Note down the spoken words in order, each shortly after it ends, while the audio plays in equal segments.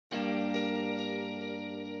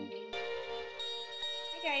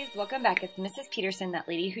guys, welcome back. It's Mrs. Peterson, that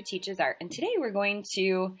lady who teaches art, and today we're going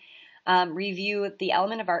to review the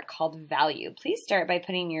element of art called value. Please start by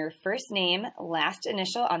putting your first name, last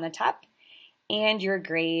initial on the top, and your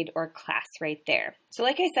grade or class right there. So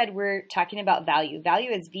like I said, we're talking about value. Value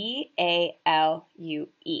is V-A-L-U-E.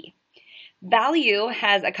 Value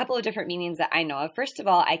has a couple of different meanings that I know of. First of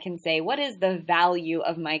all, I can say, what is the value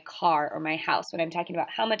of my car or my house? When I'm talking about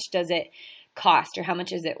how much does it cost or how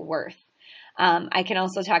much is it worth? I can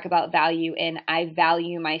also talk about value in I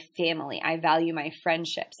value my family. I value my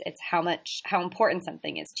friendships. It's how important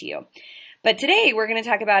something is to you. But today we're going to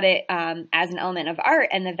talk about it as an element of art,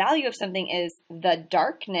 and the value of something is the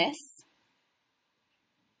darkness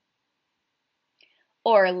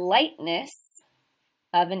or lightness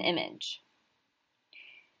of an image.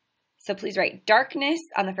 So please write darkness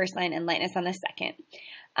on the first line and lightness on the second.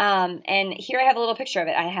 And here I have a little picture of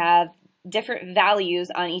it. I have different values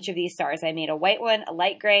on each of these stars. I made a white one, a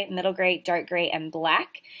light gray, middle gray, dark gray, and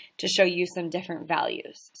black to show you some different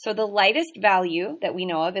values. So the lightest value that we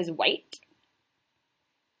know of is white,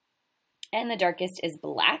 and the darkest is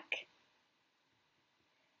black.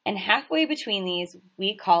 And halfway between these,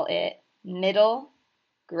 we call it middle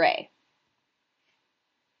gray.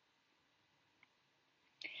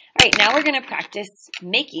 All right, now we're going to practice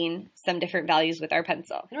making some different values with our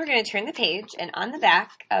pencil. And we're going to turn the page, and on the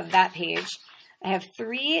back of that page, I have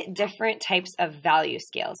 3 different types of value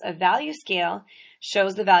scales. A value scale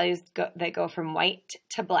shows the values that go from white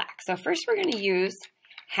to black. So first we're going to use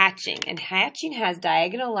hatching, and hatching has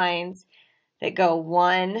diagonal lines that go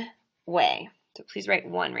one way. So please write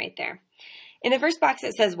 1 right there. In the first box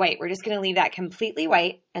it says white. We're just going to leave that completely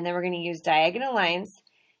white, and then we're going to use diagonal lines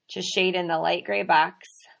to shade in the light gray box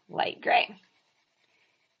light gray.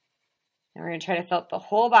 Now we're going to try to fill up the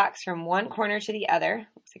whole box from one corner to the other.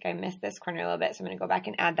 Looks like I missed this corner a little bit, so I'm going to go back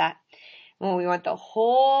and add that. And we want the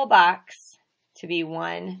whole box to be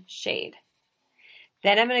one shade.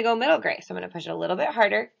 Then I'm going to go middle gray, so I'm going to push it a little bit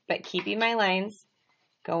harder, but keeping my lines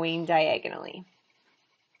going diagonally.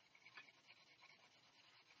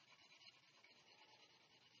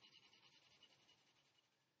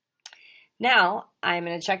 Now, I'm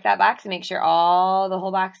going to check that box and make sure the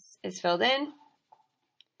whole box is filled in.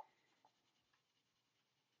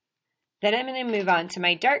 Then I'm going to move on to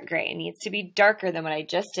my dark gray. It needs to be darker than what I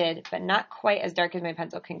just did, but not quite as dark as my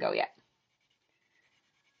pencil can go yet.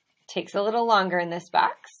 It takes a little longer in this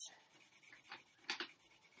box.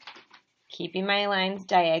 Keeping my lines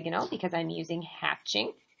diagonal because I'm using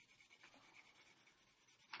hatching.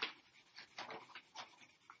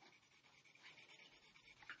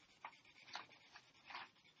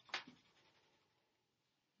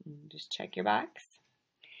 Just check your box.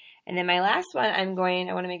 And then my last one, I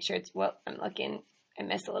want to make sure it's, I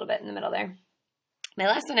missed a little bit in the middle there. My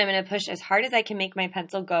last one, I'm going to push as hard as I can make my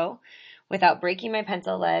pencil go without breaking my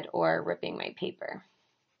pencil lead or ripping my paper.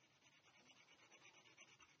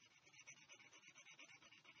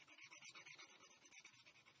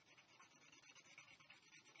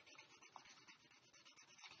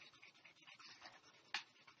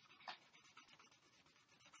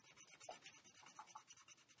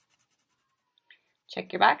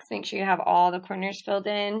 Check your box, make sure you have all the corners filled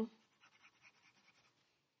in.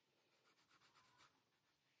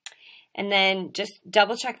 And then just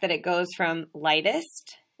double check that it goes from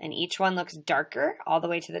lightest, and each one looks darker, all the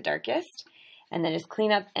way to the darkest. And then just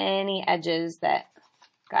clean up any edges that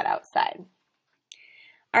got outside.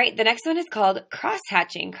 All right, the next one is called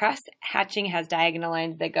crosshatching. Crosshatching has diagonal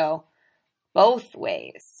lines that go both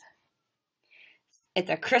ways. It's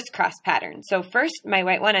a crisscross pattern. So first, my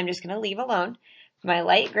white one, I'm just going to leave alone. My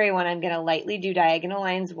light gray one, I'm going to lightly do diagonal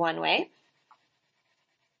lines one way,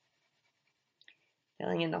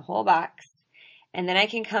 filling in the whole box. And then I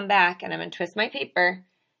can come back and I'm going to twist my paper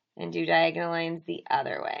and do diagonal lines the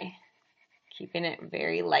other way, keeping it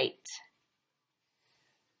very light.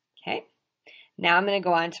 Okay, now I'm going to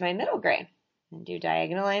go on to my middle gray and do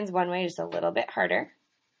diagonal lines one way, just a little bit harder.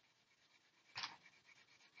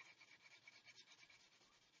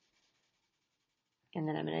 And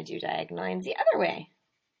then I'm going to do diagonal lines the other way.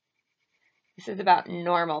 This is about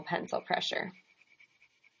normal pencil pressure.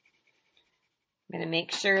 I'm going to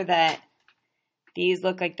make sure that these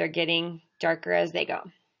look like they're getting darker as they go.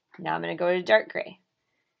 Now I'm going to go to dark gray.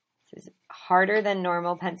 This is harder than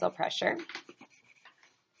normal pencil pressure.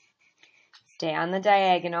 Stay on the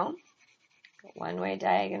diagonal. Go one way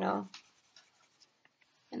diagonal.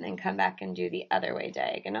 And then come back and do the other way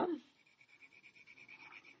diagonal.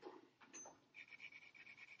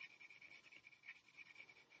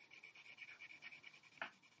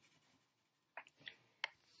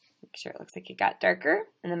 Make sure it looks like it got darker.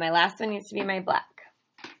 And then my last one needs to be my black.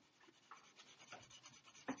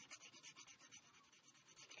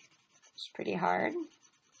 pretty hard.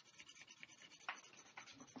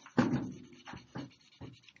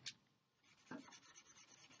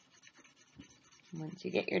 Once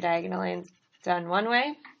you get your diagonal lines done one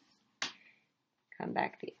way, come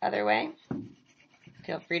back the other way.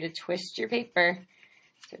 Feel free to twist your paper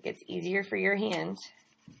so it gets easier for your hand.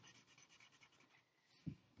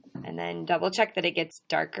 And then double check that it gets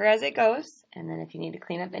darker as it goes, and then if you need to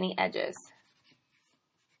clean up any edges.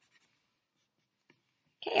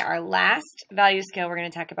 Okay, our last value scale we're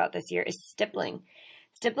going to talk about this year is stippling.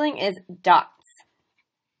 Stippling is dots,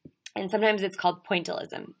 and sometimes it's called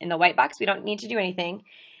pointillism. In the white box, we don't need to do anything,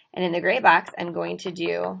 and in the gray box, I'm going to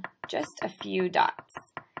do just a few dots.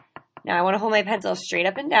 Now, I want to hold my pencil straight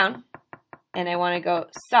up and down, and I want to go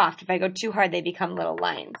soft. If I go too hard, they become little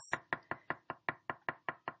lines.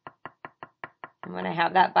 And when I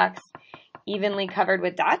have that box evenly covered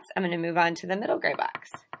with dots, I'm going to move on to the middle gray box,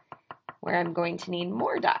 where I'm going to need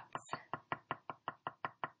more dots.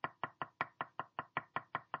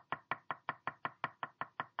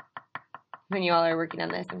 When you all are working on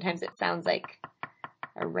this, sometimes it sounds like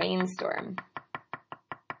a rainstorm.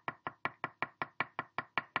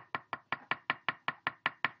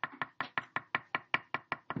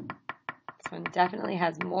 This one definitely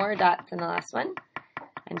has more dots than the last one.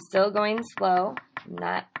 I'm still going slow,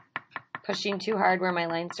 not pushing too hard where my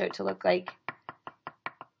lines start to look like,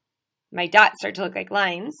 my dots start to look like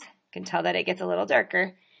lines. You can tell that it gets a little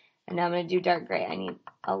darker. And now I'm going to do dark gray. I need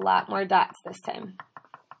a lot more dots this time.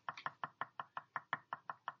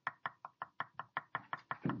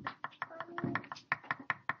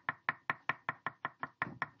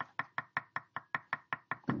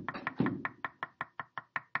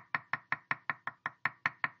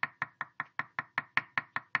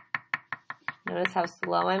 Notice how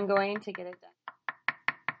slow I'm going to get it done.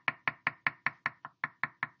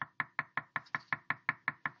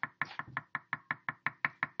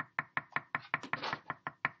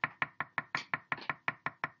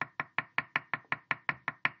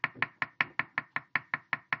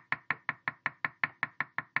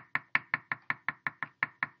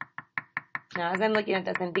 Now, as I'm looking at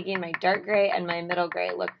this, I'm thinking my dark gray and my middle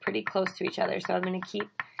gray look pretty close to each other, so I'm going to keep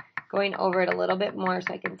going over it a little bit more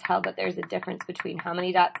so I can tell that there's a difference between how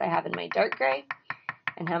many dots I have in my dark gray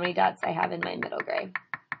and how many dots I have in my middle gray.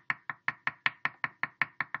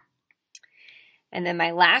 And then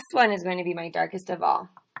my last one is going to be my darkest of all.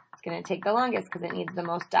 It's going to take the longest because it needs the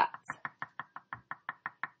most dots.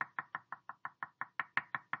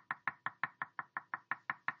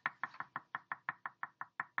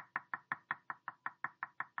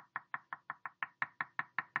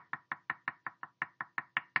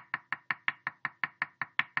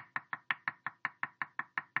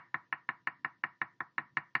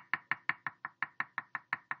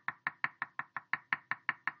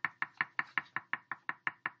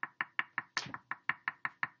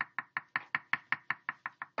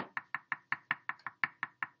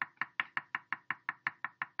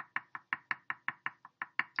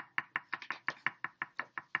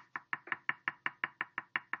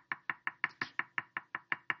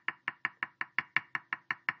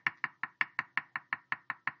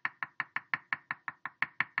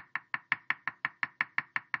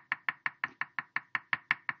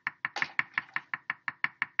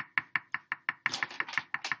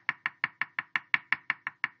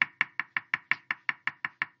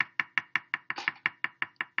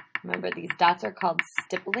 Remember, these dots are called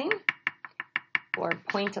stippling or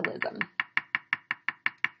pointillism.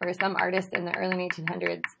 For some artists in the early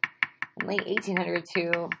 1900s and late 1800s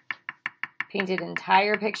who painted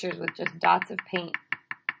entire pictures with just dots of paint.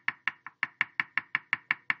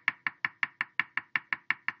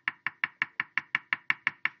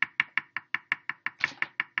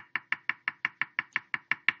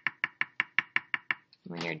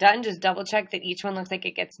 When you're done, just double check that each one looks like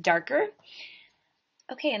it gets darker.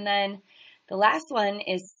 Okay, and then the last one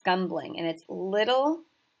is scumbling, and it's little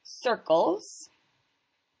circles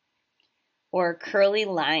or curly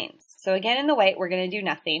lines. So again, in the white, we're going to do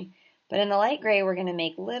nothing, but in the light gray, we're going to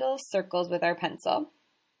make little circles with our pencil.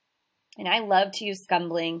 And I love to use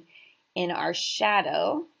scumbling in our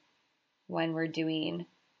shadow when we're doing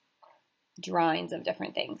drawings of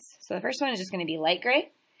different things. So the first one is just going to be light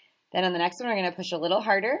gray. Then on the next one, we're going to push a little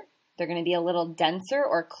harder. They're going to be a little denser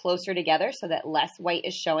or closer together so that less white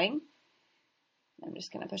is showing. I'm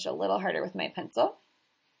just going to push a little harder with my pencil.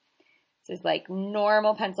 This is like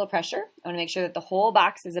normal pencil pressure. I want to make sure that the whole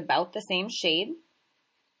box is about the same shade.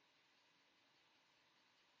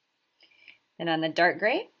 Then on the dark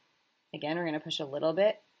gray, again, we're going to push a little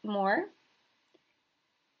bit more,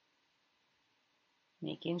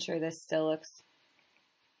 making sure this still looks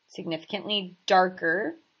significantly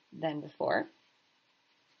darker than before,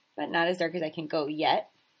 but not as dark as I can go yet.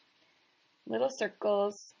 Little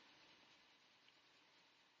circles.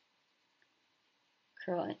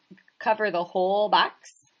 Cover the whole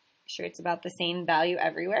box. Make sure it's about the same value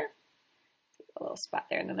everywhere. A little spot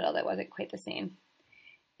there in the middle that wasn't quite the same.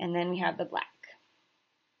 And then we have the black.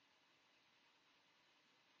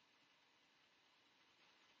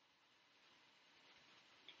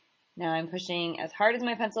 Now I'm pushing as hard as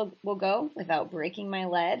my pencil will go without breaking my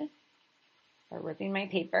lead or ripping my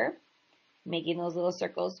paper, making those little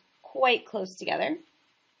circles quite close together.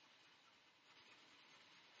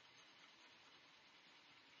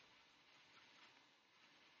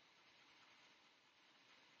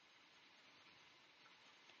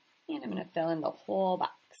 And I'm going to fill in the whole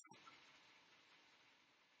box.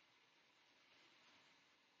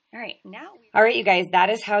 All right, you guys, that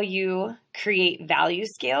is how you create value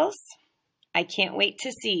scales. I can't wait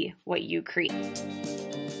to see what you create.